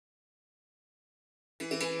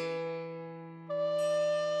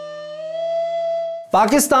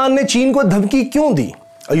पाकिस्तान ने चीन को धमकी क्यों दी?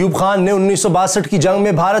 अयूब खान ने 1962 की जंग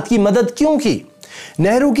में भारत की मदद क्यों की?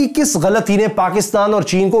 नेहरू की किस गलती ने पाकिस्तान और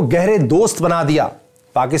चीन को गहरे दोस्त बना दिया?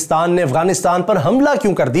 पाकिस्तान ने अफगानिस्तान पर हमला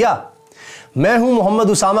क्यों कर दिया? मैं हूं मोहम्मद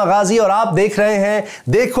उसामा गाजी और आप देख रहे हैं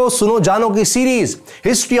देखो सुनो जानो की सीरीज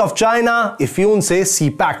हिस्ट्री ऑफ चाइना इफ्यून से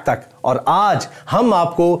सीपैक तक, और आज हम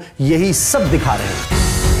आपको यही सब दिखा रहे हैं।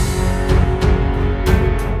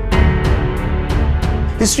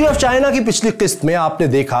 हिस्ट्री ऑफ चाइना की पिछली किस्त में आपने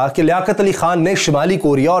देखा कि लियाकत अली खान ने शिमाली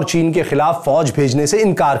कोरिया और चीन के खिलाफ फौज भेजने से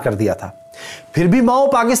इनकार कर दिया था। फिर भी माओ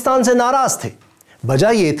पाकिस्तान से नाराज थे। वजह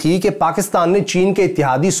यह थी कि पाकिस्तान ने चीन के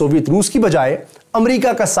इत्तेहादी सोवियत रूस की बजाय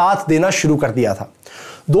अमेरिका का साथ देना शुरू कर दिया था।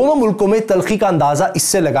 दोनों मुल्कों में तलखी का अंदाजा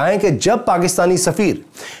इससे लगाएं कि जब पाकिस्तानी सफीर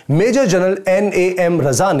मेजर जनरल NAM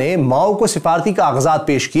रजा ने माओ को सिफारती कागजात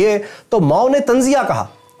पेश किए तो माओ ने तंजिया कहा,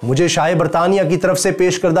 मुझे शाह बरतानिया की तरफ से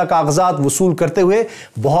पेश करदा कागजात वसूल करते हुए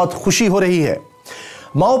बहुत खुशी हो रही है।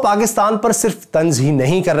 माओ पाकिस्तान पर सिर्फ तंज ही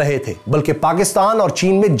नहीं कर रहे थे, बल्कि पाकिस्तान और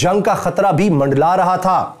चीन में जंग का खतरा भी मंडला रहा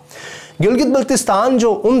था। गिलगित बल्तिस्तान,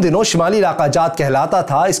 जो उन दिनों शिमाली इलाका जात कहलाता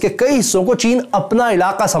था, इसके कई हिस्सों को चीन अपना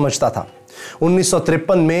इलाका समझता था।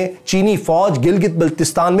 1953 में चीनी फौज गिलगित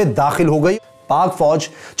बल्तिस्तान में दाखिल हो गई। पाक फौज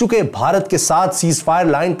चूंकि भारत के साथ सीज फायर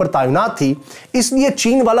लाइन पर तैनात थी, इसलिए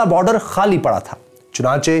चीन वाला बॉर्डर खाली पड़ा था।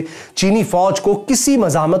 चुनांचे चीनी फौज को किसी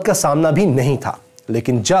मज़ाहमत का सामना भी नहीं था।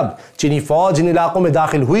 लेकिन जब चीनी फौज इन इलाकों में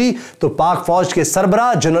दाखिल हुई तो पाक फौज के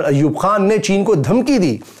सरबराह जनरल अयूब खान ने चीन को धमकी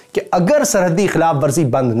दी कि अगर सरहदी खिलाफ वर्जी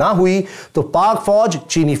बंद ना हुई तो पाक फौज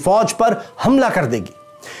चीनी फौज पर हमला कर देगी।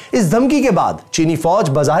 इस धमकी के बाद चीनी फौज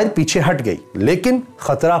बज़ाहिर पीछे हट गई, लेकिन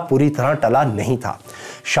खतरा पूरी तरह टला नहीं था।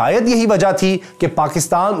 शायद यही वजह थी कि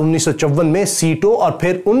पाकिस्तान 1954 में सीटो और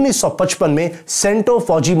फिर 1955 में सेंटो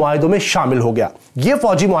फौजी मुआहिदों में शामिल हो गया। ये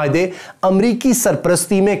फौजी मुआहिदे अमरीकी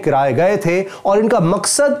सरपरस्ती में कराए गए थे और इनका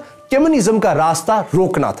मकसद कम्युनिज्म का रास्ता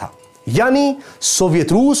रोकना था, यानी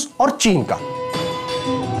सोवियत रूस और चीन का।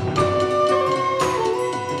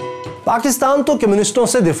 पाकिस्तान तो कम्युनिस्टों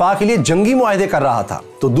से दिफा के लिए जंगी मुआहिदे कर रहा था,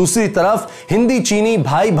 तो दूसरी तरफ हिंदी चीनी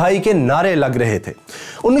भाई भाई के नारे लग रहे थे।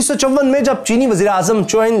 1954 में जब चीनी वजीर आजम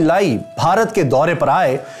चौ एन लाई भारत के दौरे पर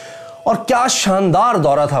आए, और क्या शानदार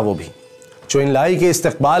दौरा था वो भी। चौ एन लाई के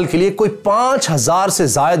इस्तकबाल के लिए कोई 5000 से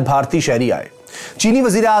जायद भारतीय शहरी आए। चीनी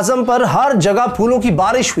वजीर आजम पर हर जगह फूलों की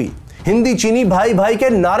बारिश हुई, हिंदी चीनी भाई भाई के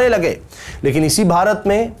नारे लगे। लेकिन इसी भारत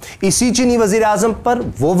में इसी चीनी वजीर आजम पर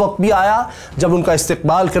वो वक्त भी आया जब उनका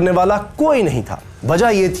इस्तकबाल करने वाला कोई नहीं था। वजह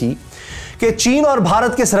यह थी कि चीन और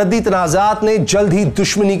भारत के सरहदी तनाज़ात ने जल्द ही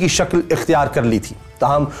दुश्मनी की शक्ल इख्तियार कर ली थी।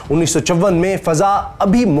 ताहम 1954 में फजा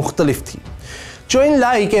अभी मुख्तलिफ थी। चौ एन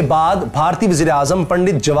लाई के बाद भारतीय वजीर आजम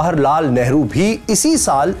पंडित जवाहरलाल नेहरू भी इसी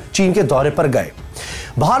साल चीन के दौरे पर गए।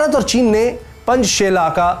 भारत और चीन ने पंचशीला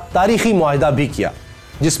का तारीखी मुआहिदा भी किया,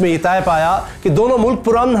 जिसमें यह तय पाया कि दोनों मुल्क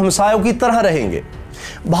पुरान हमसायों की तरह रहेंगे।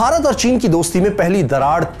 भारत और चीन की दोस्ती में पहली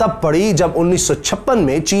दरार तब पड़ी जब 1956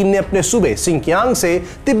 में चीन ने अपने सूबे सिंकियांग से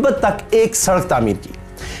तिब्बत तक एक सड़क तामीर की।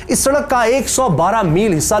 इस सड़क का 112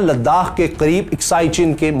 मील हिस्सा लद्दाख के करीब इक्साई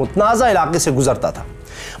चीन के मुतनाज़ा इलाके से गुजरता था।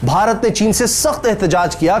 भारत ने चीन से सख्त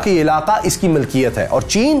एहतजाज किया कि यह इलाका इसकी मिल्कियत है और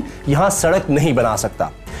चीन यहां सड़क नहीं बना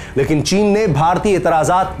सकता, लेकिन चीन ने भारतीय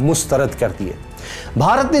एतराज़ात मुस्तरद कर दिए।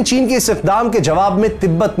 भारत ने चीन के इस इक़दाम के जवाब में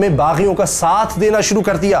तिब्बत में बागियों का साथ देना शुरू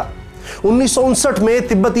कर दिया। 1959 में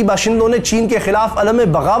तिब्बती बाशिंदों ने चीन के खिलाफ अलम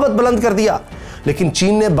बगावत बुलंद कर दिया, लेकिन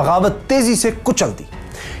चीन ने बगावत तेजी से कुचल दी।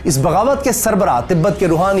 इस बगावत के सरबराह तिब्बत के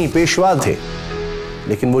रूहानी पेशवा थे,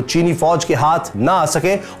 लेकिन वो चीनी फौज के हाथ ना आ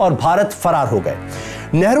सके और भारत फरार हो गए।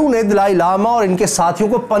 नेहरू ने दलाई लामा और इनके साथियों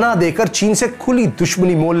को पनाह देकर चीन से खुली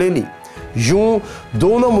दुश्मनी मोल ले ली। यूं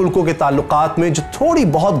दोनों मुल्कों के ताल्लुकात में जो थोड़ी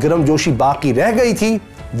बहुत गर्मजोशी बाकी रह गई थी,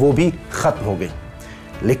 वो भी खत्म हो गई।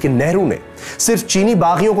 लेकिन नेहरू ने सिर्फ चीनी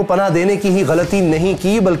बागियों को पनाह देने की ही गलती नहीं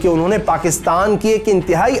की, बल्कि उन्होंने पाकिस्तान की एक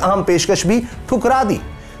इंतहाई अहम पेशकश भी ठुकरा दी,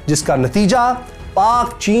 जिसका नतीजा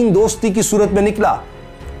पाक चीन दोस्ती की सूरत में निकला।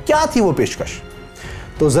 क्या थी वो पेशकश?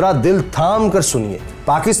 तो जरा दिल थाम कर सुनिए।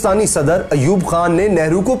 पाकिस्तानी सदर अयूब खान ने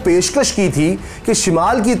नेहरू को पेशकश की थी कि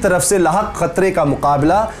शिमाल की तरफ से लाहक खतरे का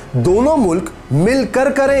मुकाबला दोनों मुल्क मिलकर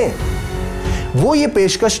करें। वो ये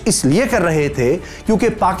पेशकश इसलिए कर रहे थे क्योंकि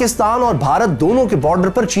पाकिस्तान और भारत दोनों के बॉर्डर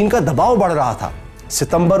पर चीन का दबाव बढ़ रहा था।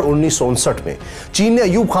 सितंबर 1959 में चीन ने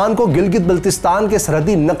अयूब खान को गिलगित बल्तिस्तान के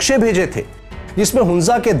सरहदी नक्शे भेजे थे, जिसमें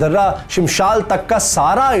हुंजा के दर्रा शिमशाल तक का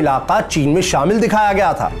सारा इलाका चीन में शामिल दिखाया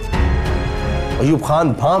गया था। अयूब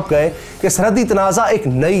खान भांप गए कि सरहदी तनाज़ा एक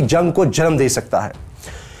नई जंग को जन्म दे सकता है।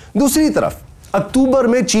 दूसरी तरफ अक्टूबर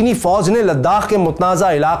में चीनी फौज ने लद्दाख के मुतनाज़ा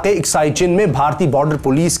इलाके इक्साई चिन में भारतीय बॉर्डर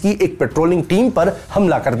पुलिस की एक पेट्रोलिंग टीम पर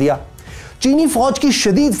हमला कर दिया। चीनी फौज की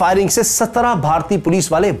शदीद फायरिंग से 17 भारतीय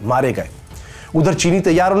पुलिस वाले मारे गए। उधर चीनी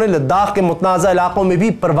तैयारों ने लद्दाख के मुतनाज़ा इलाकों में भी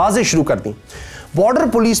परवाजें शुरू कर दी। बॉर्डर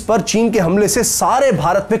पुलिस पर चीन के हमले से सारे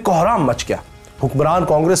भारत में कोहराम मच गया। हुक्मरान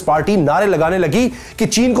कांग्रेस पार्टी नारे लगाने लगी कि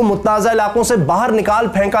चीन को मुतनाज़ा इलाकों से बाहर निकाल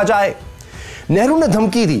फेंका जाए। नेहरू ने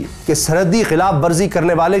धमकी दी कि सरहदी खिलाफ वर्जी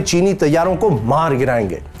करने वाले चीनी तैयारों को मार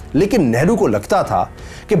गिराएंगे, लेकिन नेहरू को लगता था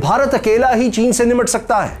कि भारत अकेला ही चीन से निपट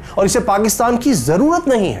सकता है और इसे पाकिस्तान की जरूरत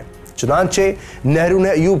नहीं है। चुनांचे नेहरू ने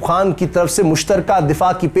अयूब खान की तरफ से मुश्तरका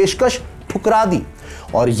दिफा की पेशकश ठुकरा दी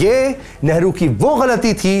और यह नेहरू की वो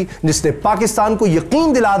गलती थी जिसने पाकिस्तान को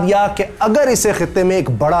यकीन दिला दिया कि अगर इसे खित्ते में एक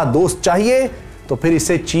बड़ा दोस्त चाहिए तो फिर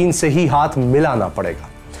इसे चीन से ही हाथ मिलाना पड़ेगा।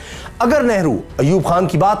 अगर नेहरू अयूब खान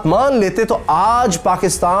की बात मान लेते तो आज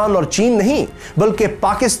पाकिस्तान और चीन नहीं बल्कि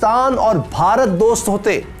पाकिस्तान और भारत दोस्त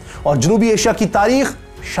होते और जनूबी एशिया की तारीख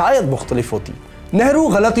शायद मुख्तलिफ होती। नेहरू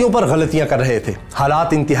गलतियों पर गलतियां कर रहे थे,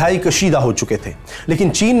 हालात इंतहाई कशीदा हो चुके थे, लेकिन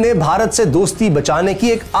चीन ने भारत से दोस्ती बचाने की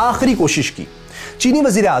एक आखिरी कोशिश की। चीनी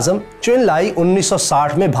वजीर आजम चुन लाई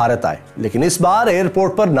 1960 में भारत आए, लेकिन इस बार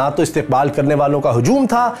एयरपोर्ट पर ना तो इस्तेकबाल करने वालों का हुजूम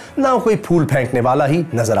था, ना कोई फूल फेंकने वाला ही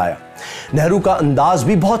नजर आया। नेहरू का अंदाज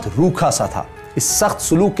भी बहुत रूखा सा था। इस सख्त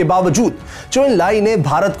सुलूक के बावजूद चुन लाई ने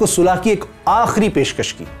भारत को सुलह की एक आखिरी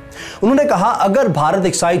पेशकश की। उन्होंने कहा अगर भारत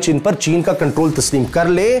एक्साई चीन पर चीन का कंट्रोल तस्लीम कर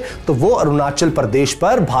ले तो वो अरुणाचल प्रदेश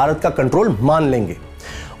पर भारत का कंट्रोल मान लेंगे।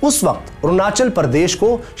 उस वक्त अरुणाचल प्रदेश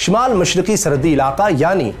को शिमाल मशरकी सरहदी इलाका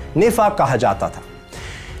यानी नेफा कहा जाता था।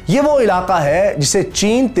 यह वो इलाका है जिसे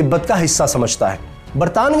चीन तिब्बत का हिस्सा समझता है।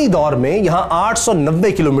 बरतानवी दौर में यहां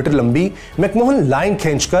 890 किलोमीटर लंबी मैकमोहन लाइन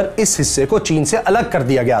खींचकर इस हिस्से को चीन से अलग कर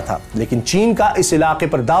दिया गया था, लेकिन चीन का इस इलाके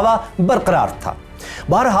पर दावा बरकरार था।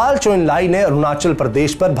 बहरहाल चुन लाई ने अरुणाचल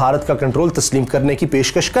प्रदेश पर भारत का कंट्रोल तस्लीम करने की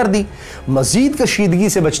पेशकश कर दी। मजीद कशीदगी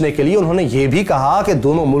से बचने के लिए उन्होंने यह भी कहा कि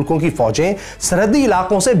दोनों मुल्कों की फौजें सरहदी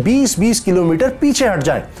इलाकों से 20-20 किलोमीटर पीछे हट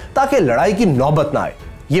जाएं ताकि लड़ाई की नौबत ना आए।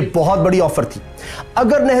 यह बहुत बड़ी ऑफर थी।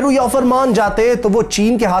 अगर नेहरू यह ऑफर मान जाते तो वो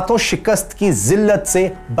चीन के हाथों शिकस्त की जिल्लत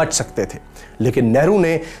से बच सकते थे, लेकिन नेहरू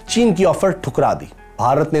ने चीन की ऑफर ठुकरा दी।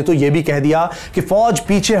 भारत ने तो यह भी कह दिया कि फौज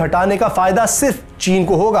पीछे हटाने का फायदा सिर्फ चीन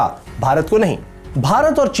को होगा, भारत को नहीं।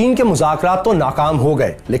 भारत और चीन के मुज़ाकरात तो नाकाम हो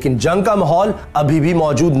गए, लेकिन जंग का माहौल अभी भी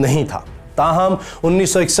मौजूद नहीं था। ताहम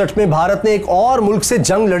 1961 में भारत ने एक और मुल्क से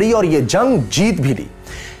जंग लड़ी और यह जंग जीत भी ली।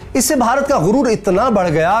 इससे भारत का गुरूर इतना बढ़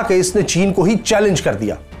गया कि इसने चीन को ही चैलेंज कर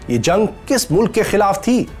दिया। यह जंग किस मुल्क के खिलाफ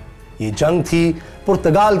थी? यह जंग थी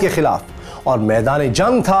पुर्तगाल के खिलाफ और मैदान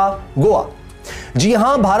जंग था गोवा। जी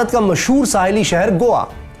हां, भारत का मशहूर साहिली शहर गोवा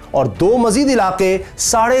और दो मजीद इलाके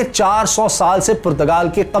 450 साल से पुर्तगाल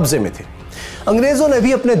के कब्जे में थे। अंग्रेजों ने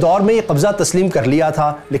भी अपने दौर में यह कब्जा तस्लीम कर लिया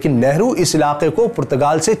था, लेकिन नेहरू इस इलाके को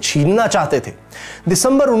पुर्तगाल से छीनना चाहते थे।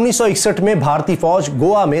 दिसंबर 1961 में भारतीय फौज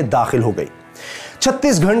गोवा में दाखिल हो गई।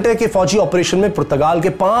 36 घंटे के फौजी ऑपरेशन में पुर्तगाल के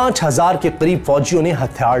 5000 के करीब फौजियों ने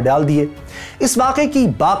हथियार डाल दिए। इस वाक़े की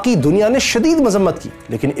बाकी दुनिया ने शदीद मजम्मत की,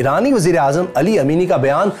 लेकिन ईरानी वजीर आजम अली अमीनी का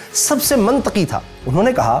बयान सबसे मंतकी था।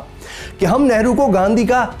 उन्होंने कहा कि हम नेहरू को गांधी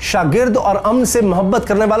का शागिर्द और अमन से मोहब्बत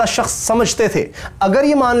करने वाला शख्स समझते थे। अगर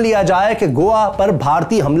यह मान लिया जाए कि गोवा पर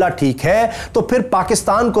भारतीय हमला ठीक है तो फिर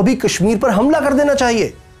पाकिस्तान को भी कश्मीर पर हमला कर देना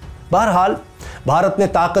चाहिए। बहरहाल भारत ने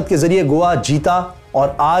ताकत के जरिए गोवा जीता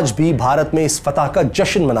और आज भी भारत में इस फतह का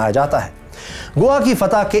जश्न मनाया जाता है। गोवा की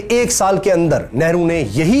फतह के 1 साल के अंदर नेहरू ने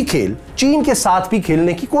यही खेल चीन के साथ भी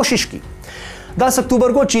खेलने की कोशिश की। 10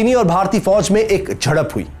 अक्टूबर को चीनी और भारतीय फौज में एक झड़प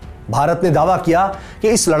हुई। भारत ने दावा किया कि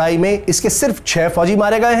इस लड़ाई में इसके सिर्फ 6 फौजी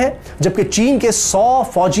मारे गए हैं, जबकि चीन के 100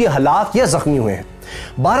 फौजी हलाक या जख्मी हुए हैं।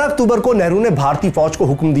 12 अक्टूबर को नेहरू ने भारतीय फौज को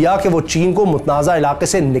हुक्म दिया कि वो चीन को मुतनाज़ा इलाके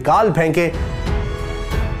से निकाल फेंके,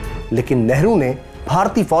 लेकिन नेहरू ने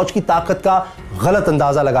भारतीय फौज की ताकत का गलत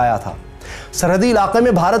अंदाजा लगाया था। सरहदी इलाके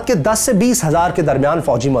में भारत के 10 से 20 हजार के दरमियान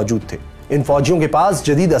फौजी मौजूद थे। इन फौजियों के पास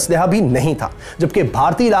जदीद असलहा भी नहीं था, जबकि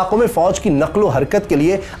भारतीय इलाकों में फौज की नकलो हरकत के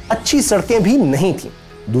लिए अच्छी सड़कें भी नहीं थीं।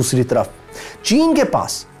 दूसरी तरफ चीन के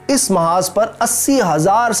पास इस महाज पर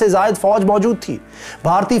 80,000 से ज्यादा फौज मौजूद थी।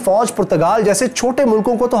 भारतीय फौज पुर्तगाल जैसे छोटे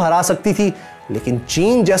मुल्कों को तो हरा सकती थी, लेकिन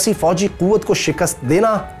चीन जैसी फौजी कुव्वत को शिकस्त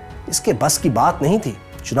देना इसके बस की बात नहीं थी।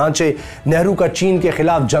 चुनांचे नेहरू का चीन के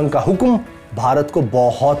खिलाफ जंग का हुक्म भारत को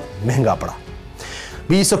बहुत महंगा पड़ा।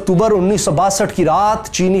 20 अक्टूबर 1962 की रात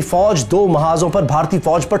चीनी फौज 2 महाजों पर भारतीय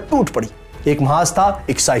फौज पर टूट पड़ी। एक महाज था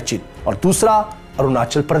एक्साई चीन और दूसरा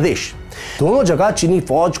अरुणाचल प्रदेश। दोनों जगह चीनी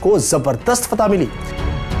फौज को जबरदस्त फतह मिली।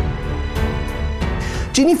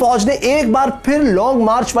 चीनी फौज ने एक बार फिर लॉन्ग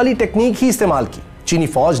मार्च वाली टेक्निक ही इस्तेमाल की। चीनी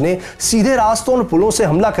फौज ने सीधे रास्तों और पुलों से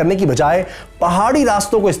हमला करने की बजाय पहाड़ी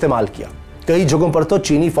रास्तों को इस्तेमाल किया। कई जगहों पर तो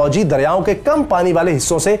चीनी फौजी दरियाओं के कम पानी वाले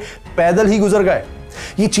हिस्सों से पैदल ही गुजर गए।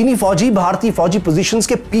 ये चीनी फौजी भारतीय फौजी पोजीशंस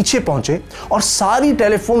के पीछे पहुंचे और सारी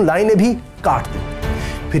टेलीफोन लाइनें भी काट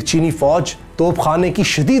दी। फिर चीनी फौज तोपखाने की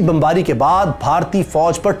शदीद बमबारी के बाद भारतीय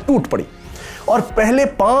फौज पर टूट पड़ी और पहले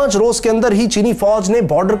 5 रोज के अंदर ही चीनी फौज ने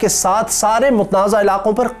बॉर्डर के साथ सारे मुतनाज़ा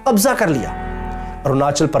इलाकों पर कब्जा कर लिया।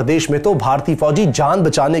 अरुणाचल प्रदेश में तो भारतीय फौजी जान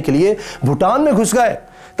बचाने के लिए भूटान में घुस गए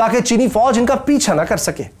ताकि चीनी फौज इनका पीछा न कर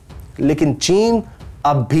सके। लेकिन चीन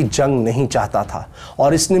अब भी जंग नहीं चाहता था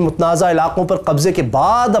और इसने मुतनाज़ा इलाकों पर कब्जे के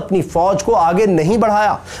बाद अपनी फौज को आगे नहीं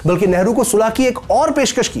बढ़ाया, बल्कि नेहरू को सुलह की एक और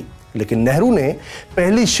पेशकश की। लेकिन नेहरू ने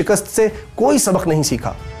पहली शिकस्त से कोई सबक नहीं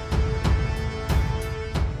सीखा।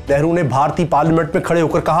 नेहरू ने भारतीय पार्लियामेंट में खड़े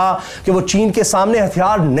होकर कहा कि वो चीन के सामने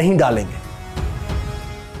हथियार नहीं डालेंगे।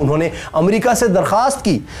 उन्होंने अमेरिका से दरखास्त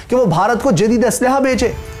की कि वो भारत को जदीद असलहा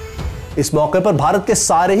भेजे। इस मौके पर भारत के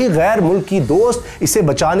सारे ही गैर मुल्की दोस्त इसे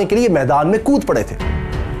बचाने के लिए मैदान में कूद पड़े थे।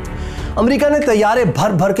 अमेरिका ने तैयारे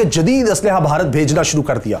भर भर के जदीद असलहा भारत भेजना शुरू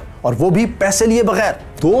कर दिया और वो भी पैसे लिए बगैर।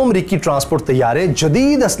 2 अमेरिकी ट्रांसपोर्ट तैयारे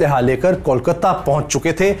जदीद असलहा लेकर कोलकाता पहुंच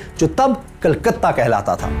चुके थे, जो तब कलकत्ता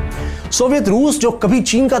कहलाता था। सोवियत रूस, जो कभी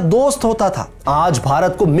चीन का दोस्त होता था, आज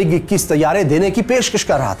भारत को मिग-21 तैयारे देने की पेशकश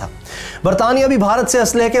कर रहा था। बरतानिया भी भारत से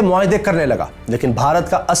असलहे के मुआहदे करने लगा, लेकिन भारत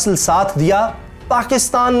का असल साथ दिया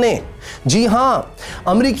पाकिस्तान ने। जी हां,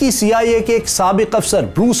 अमेरिकी CIA के एक साबिक अफसर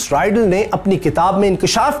ब्रूस राइडल ने अपनी किताब में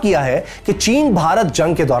इंकशाफ किया है कि चीन भारत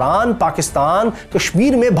जंग के दौरान पाकिस्तान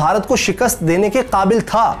कश्मीर में भारत को शिकस्त देने के काबिल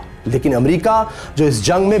था, लेकिन अमेरिका, जो इस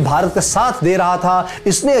जंग में भारत का साथ दे रहा था,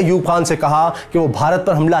 इसने अयूब खान से कहा कि वो भारत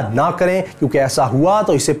पर हमला ना करें, क्योंकि ऐसा हुआ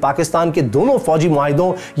तो इसे पाकिस्तान के दोनों फौजी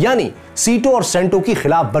मुआहिदों यानी सीटो और सेंटो की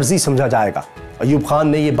खिलाफ वर्जी समझा जाएगा। अयूब खान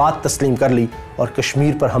ने यह बात तस्लीम कर ली और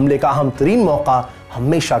कश्मीर पर हमले का अहम तरीन मौका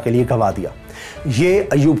हमेशा के लिए गंवा दिया। यह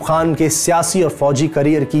अयूब खान के सियासी और फौजी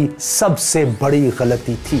करियर की सबसे बड़ी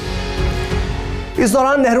गलती थी। इस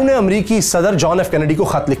दौरान नेहरू ने अमेरिकी सदर जॉन एफ कैनेडी को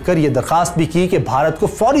खत लिखकर यह दरखास्त भी की कि भारत को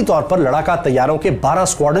फौरी तौर पर लड़ाका तैयारों के 12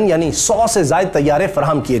 स्क्वाड्रन यानी 100 से ज्यादा तैयारे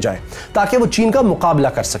फराहम किए जाएं, ताकि वो चीन का मुकाबला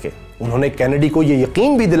कर सके। उन्होंने कैनेडी को यह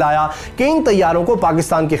यकीन भी दिलाया कि इन तैयारों को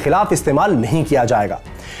पाकिस्तान के खिलाफ इस्तेमाल नहीं किया जाएगा।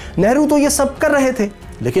 नेहरू तो यह सब कर रहे थे,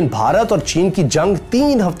 लेकिन भारत और चीन की जंग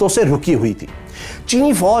 3 हफ्तों से रुकी हुई थी।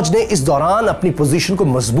 चीनी फौज ने इस दौरान अपनी पोजीशन को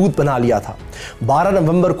मजबूत बना लिया था। 12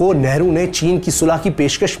 नवंबर को नेहरू ने चीन की सुलह की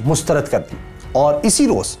पेशकश मुस्तरद कर दी और इसी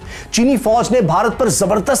रोज चीनी फौज ने भारत पर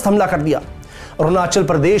जबरदस्त हमला कर दिया। अरुणाचल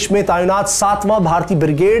प्रदेश में तैनात 7वां भारतीय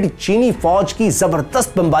ब्रिगेड चीनी फौज की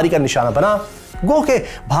जबरदस्त बमबारी का निशाना बना। गो के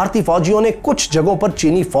भारतीय फौजियों ने कुछ जगहों पर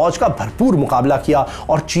चीनी फौज का भरपूर मुकाबला किया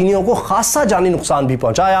और चीनियों को खासा जानी नुकसान भी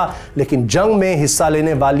पहुंचाया, लेकिन जंग में हिस्सा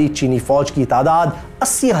लेने वाली चीनी फौज की तादाद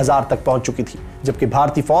 80,000 तक पहुंच चुकी थी, जबकि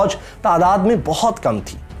भारतीय फौज तादाद में बहुत कम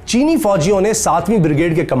थी। चीनी फौजियों ने 7वीं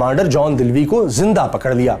ब्रिगेड के कमांडर जॉन दिल्वी को जिंदा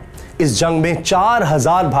पकड़ लिया। इस जंग में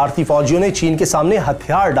 4000 भारतीय फौजियों ने चीन के सामने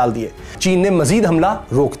हथियार डाल दिए। चीन ने मजीद हमला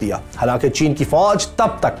रोक दिया। हालांकि चीन की फौज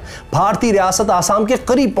तब तक भारतीय रियासत आसाम के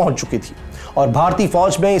करीब पहुंच चुकी थी और भारतीय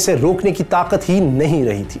फौज में इसे रोकने की ताकत ही नहीं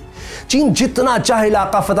रही थी। चीन जितना चाहे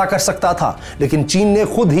इलाका फतह कर सकता था, लेकिन चीन ने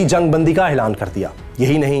खुद ही जंगबंदी का ऐलान कर दिया।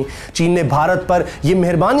 यही नहीं, चीन ने भारत पर यह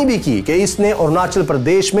मेहरबानी भी की कि इसने अरुणाचल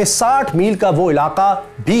प्रदेश में 60 मील का वो इलाका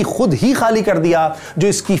भी खुद ही खाली कर दिया जो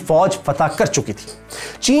इसकी फौज फतह कर चुकी थी।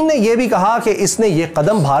 चीन ने यह भी कहा कि इसने यह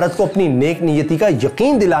कदम भारत को अपनी नेक नीयती का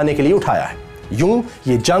यकीन दिलाने के लिए उठाया है। यूं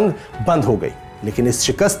ये जंग बंद हो गई, लेकिन इस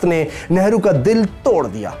शिकस्त ने नेहरू का दिल तोड़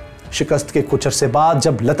दिया। शिकस्त के कुछ अरसे बाद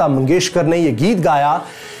जब लता मंगेशकर ने यह गीत गाया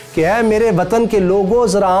कि ऐ मेरे वतन के लोगों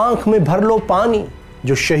जरा आंख में भर लो पानी,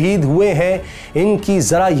 जो शहीद हुए हैं इनकी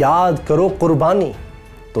जरा याद करो कुर्बानी,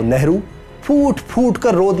 तो नेहरू फूट फूट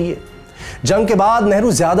कर रो दिए। जंग के बाद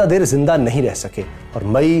नेहरू ज्यादा देर जिंदा नहीं रह सके और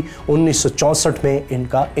मई 1964 में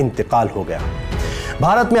इनका इंतकाल हो गया।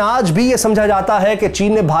 भारत में आज भी यह समझा जाता है कि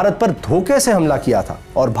चीन ने भारत पर धोखे से हमला किया था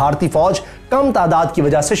और भारतीय फौज कम तादाद की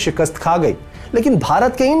वजह से शिकस्त खा गई। लेकिन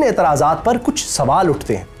भारत के इन एतराजात पर कुछ सवाल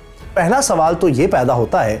उठते हैं। पहला सवाल तो यह पैदा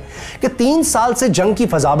होता है कि 3 साल से जंग की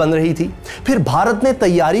फजा बन रही थी, फिर भारत ने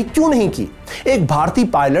तैयारी क्यों नहीं की? एक भारतीय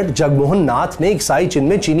पायलट जगमोहन नाथ ने इक्साई चिन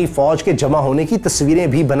में चीनी फौज के जमा होने की तस्वीरें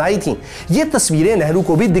भी बनाई थीं। ये तस्वीरें नेहरू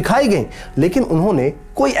को भी दिखाई गईं, लेकिन उन्होंने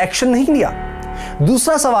कोई एक्शन नहीं लिया।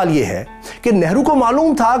 दूसरा सवाल यह है कि नेहरू को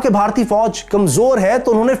मालूम था कि भारतीय फौज कमजोर है,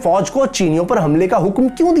 तो उन्होंने फौज को चीनियों पर हमले का हुक्म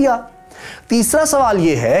क्यों दिया? तीसरा सवाल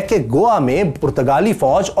यह है कि गोवा में पुर्तगाली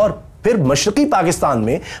फौज और फिर मशरकी पाकिस्तान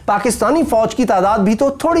में पाकिस्तानी फौज की तादाद भी तो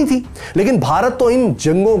थोड़ी थी, लेकिन भारत तो इन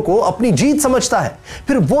जंगों को अपनी जीत समझता है।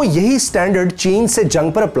 फिर वो यही स्टैंडर्ड चीन से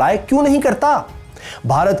जंग पर अप्लाई क्यों नहीं करता?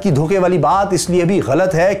 भारत की धोखे वाली बात इसलिए भी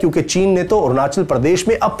गलत है क्योंकि चीन ने तो अरुणाचल प्रदेश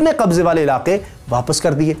में अपने कब्जे वाले इलाके वापस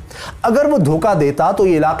कर दिए। अगर वो धोखा देता तो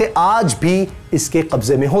ये इलाके आज भी इसके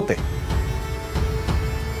कब्जे में होते।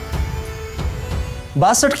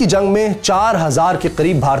 62 की जंग में 4000 के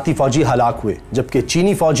करीब भारतीय फौजी हलाक हुए, जबकि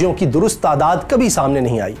चीनी फौजियों की दुरुस्त तादाद कभी सामने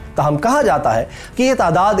नहीं आई। ताहम कहा जाता है कि यह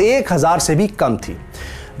तादाद 1000 से भी कम थी।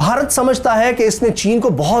 भारत समझता है कि इसने चीन को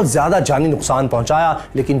बहुत ज्यादा जानी नुकसान पहुंचाया,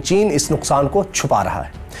 लेकिन चीन इस नुकसान को छुपा रहा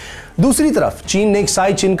है। दूसरी तरफ चीन ने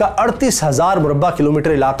ईसाई चीन का 38,000 मुरब्बा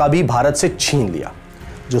किलोमीटर इलाका भी भारत से छीन लिया,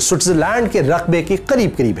 जो स्विट्जरलैंड के रकबे के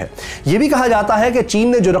करीब करीब है। यह भी कहा जाता है कि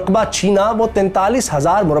चीन ने जो रकबा छीना वो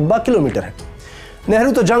 43,000 मुरब्बा किलोमीटर है।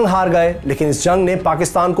 नेहरू तो जंग हार गए, लेकिन इस जंग ने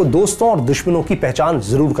पाकिस्तान को दोस्तों और दुश्मनों की पहचान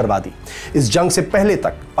जरूर करवा दी। इस जंग से पहले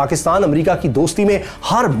तक पाकिस्तान अमेरिका की दोस्ती में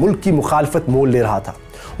हर मुल्क की मुखालफत मोल ले रहा था।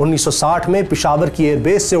 1960 में पिशावर की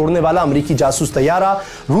एयरबेस से उड़ने वाला अमेरिकी जासूस तैयारा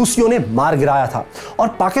रूसियों ने मार गिराया था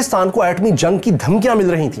और पाकिस्तान को एटमी जंग की धमकियां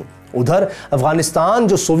मिल रही थीं। उधर अफगानिस्तान,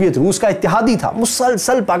 जो सोवियत रूस का इत्तेहादी था,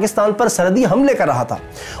 मुसलसल पाकिस्तान पर सरहदी हमले कर रहा था।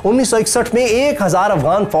 1961 में 1000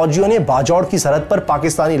 अफगान फौजियों ने बाजौड़ की सरहद पर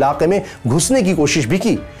पाकिस्तानी इलाके में घुसने की कोशिश भी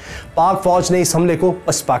की। पाक फौज ने इस हमले को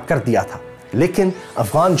पसपा कर दिया था, लेकिन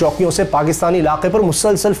अफगान चौकियों से पाकिस्तानी इलाके पर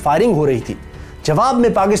मुसलसल फायरिंग हो रही थी। जवाब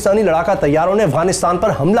में पाकिस्तानी लड़ाका तैयारों ने अफगानिस्तान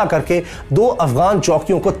पर हमला करके 2 अफगान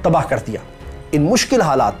चौकियों को तबाह कर दिया। इन मुश्किल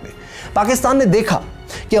हालात में पाकिस्तान ने देखा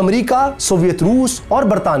कि अमेरिका, सोवियत रूस और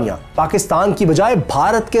बरतानिया पाकिस्तान की बजाय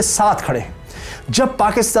भारत के साथ खड़े हैं। जब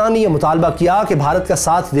पाकिस्तान ने यह मुतालबा किया कि भारत का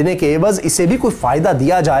साथ देने के एवज इसे भी कोई फायदा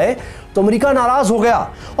दिया जाए, तो अमेरिका नाराज हो गया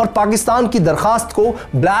और पाकिस्तान की दरखास्त को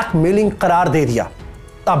ब्लैकमेलिंग करार दे दिया।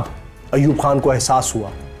 तब अयूब खान को एहसास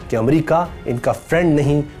हुआ कि अमेरिका इनका फ्रेंड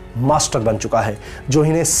नहीं, मास्टर बन चुका है, जो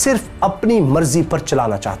इन्हें सिर्फ अपनी मर्जी पर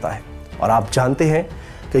चलाना चाहता है। और आप जानते हैं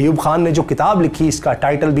कि अयूब खान ने जो किताब लिखी, इसका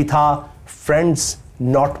टाइटल भी था फ्रेंड्स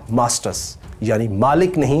नॉट मास्टर्स, यानी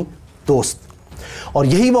मालिक नहीं दोस्त। और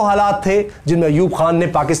यही वो हालात थे जिनमें अयूब खान ने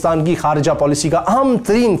पाकिस्तान की खारिजा पॉलिसी का अहम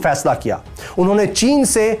तरीन फैसला किया। उन्होंने चीन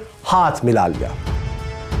से हाथ मिला लिया।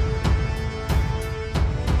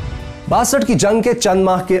 62 की जंग के चंद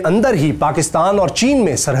माह के अंदर ही पाकिस्तान और चीन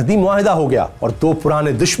में सरहदी मुआहिदा हो गया और 2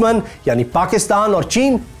 पुराने दुश्मन यानी पाकिस्तान और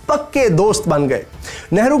चीन पक्के दोस्त बन गए।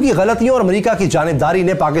 नेहरू की गलतियों और अमेरिका की जानिबदारी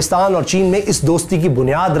ने पाकिस्तान और चीन में इस दोस्ती की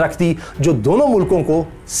बुनियाद रख दी, जो दोनों मुल्कों को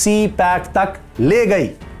सी पैक तक ले गई।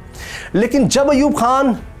 लेकिन जब अयूब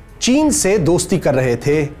खान चीन से दोस्ती कर रहे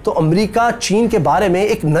थे, तो अमेरिका चीन के बारे में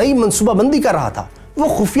एक नई मंसूबाबंदी कर रहा था। वो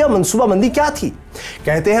खुफिया मंसूबाबंदी क्या थी?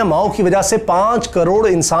 कहते हैं माओ की वजह से 5 करोड़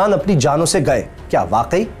इंसान अपनी जानों से गए। क्या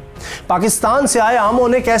वाकई? पाकिस्तान से आए आमों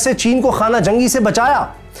ने कैसे चीन को खाना जंगी से बचाया?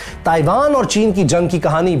 ताइवान और चीन की जंग की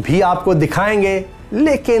कहानी भी आपको दिखाएंगे,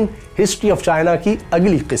 लेकिन हिस्ट्री ऑफ चाइना की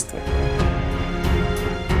अगली किस्त में।